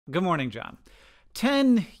Good morning, John.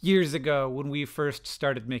 10 years ago, when we first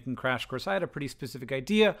started making Crash Course, I had a pretty specific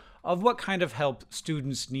idea of what kind of help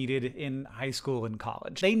students needed in high school and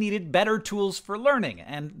college. They needed better tools for learning,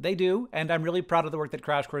 and they do, and I'm really proud of the work that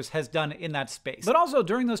Crash Course has done in that space. But also,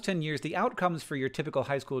 during those 10 years, the outcomes for your typical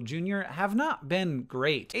high school junior have not been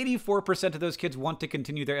great. 84% of those kids want to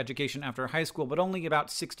continue their education after high school, but only about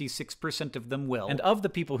 66% of them will. And of the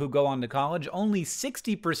people who go on to college, only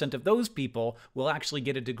 60% of those people will actually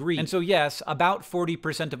get a degree. And so yes, about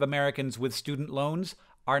 40% of Americans with student loans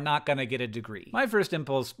are not going to get a degree. My first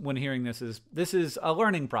impulse when hearing this is a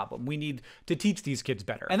learning problem. We need to teach these kids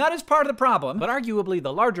better. And that is part of the problem, but arguably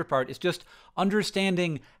the larger part is just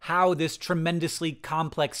understanding how this tremendously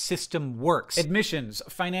complex system works. Admissions,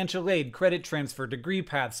 financial aid, credit transfer, degree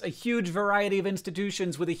paths, a huge variety of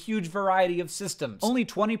institutions with a huge variety of systems. Only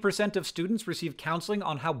 20% of students receive counseling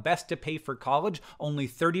on how best to pay for college. Only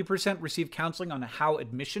 30% receive counseling on how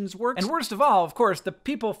admissions works. And worst of all, of course, the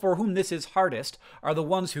people for whom this is hardest are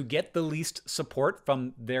the ones who get the least support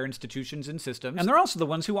from their institutions and systems. And they're also the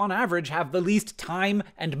ones who, on average, have the least time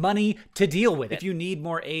and money to deal with it. If you need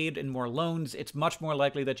more aid and more loans, it's much more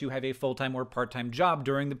likely that you have a full-time or part-time job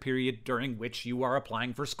during the period during which you are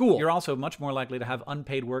applying for school. You're also much more likely to have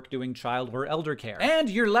unpaid work doing child or elder care. And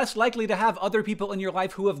you're less likely to have other people in your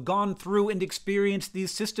life who have gone through and experienced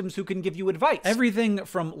these systems who can give you advice. Everything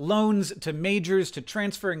from loans to majors to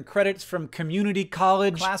transferring credits from community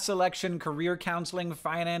college, class selection, career counseling,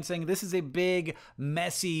 financing. This is a big,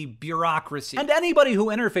 messy bureaucracy. And anybody who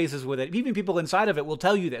interfaces with it, even people inside of it, will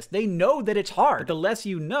tell you this. They know that it's hard. But the less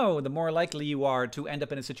you know, the more likely you are to end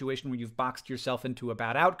up in a situation where you've boxed yourself into a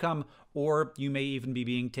bad outcome, or you may even be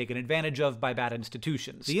being taken advantage of by bad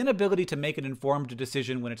institutions. The inability to make an informed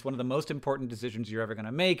decision when it's one of the most important decisions you're ever going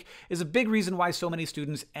to make is a big reason why so many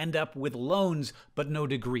students end up with loans but no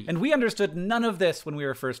degree. And we understood none of this when we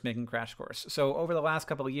were first making Crash Course. So over the last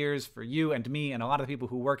couple of years, for you and me and a lot of people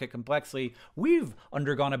who work at Complexly, we've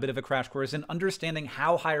undergone a bit of a crash course in understanding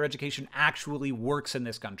how higher education actually works in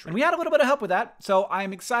this country. And we had a little bit of help with that, so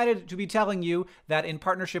I'm excited to be telling you that in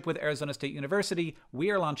partnership with Arizona State University,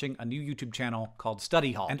 we are launching a new YouTube channel called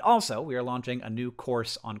Study Hall. And also, we are launching a new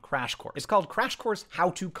course on Crash Course. It's called Crash Course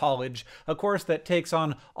How to College, a course that takes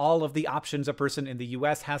on all of the options a person in the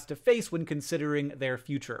US has to face when considering their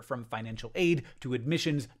future, from financial aid to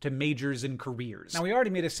admissions to majors and careers. Now, we already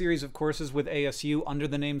made a series of courses with ASU under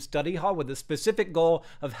the name Study Hall with the specific goal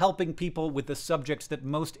of helping people with the subjects that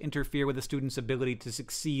most interfere with a student's ability to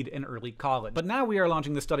succeed in early college. But now we are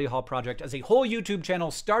launching the Study Hall project as a whole YouTube channel,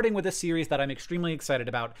 starting with a series that I'm extremely excited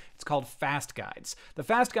about. It's called Fast Guides. The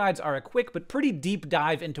Fast Guides are a quick but pretty deep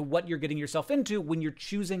dive into what you're getting yourself into when you're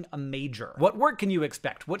choosing a major. What work can you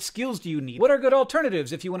expect? What skills do you need? What are good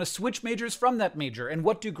alternatives if you want to switch majors from that major? And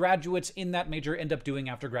what do graduates in that major end up doing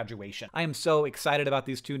after graduation? I am so excited about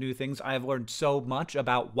these two new things. I have learned so much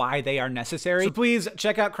about why they are necessary. So please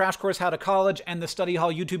check out Crash Course How to College and the Study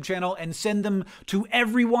Hall YouTube channel and send them to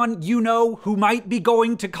everyone you know who might be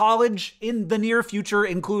going to college in the near future,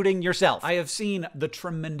 including yourself. I have seen the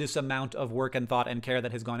tremendous amount of work and thought and care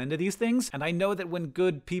that has gone into these things, and I know that when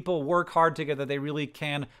good people work hard together, they really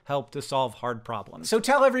can help to solve hard problems. So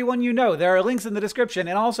tell everyone you know. There are links in the description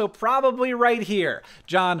and also probably right here.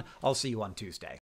 John, I'll see you on Tuesday.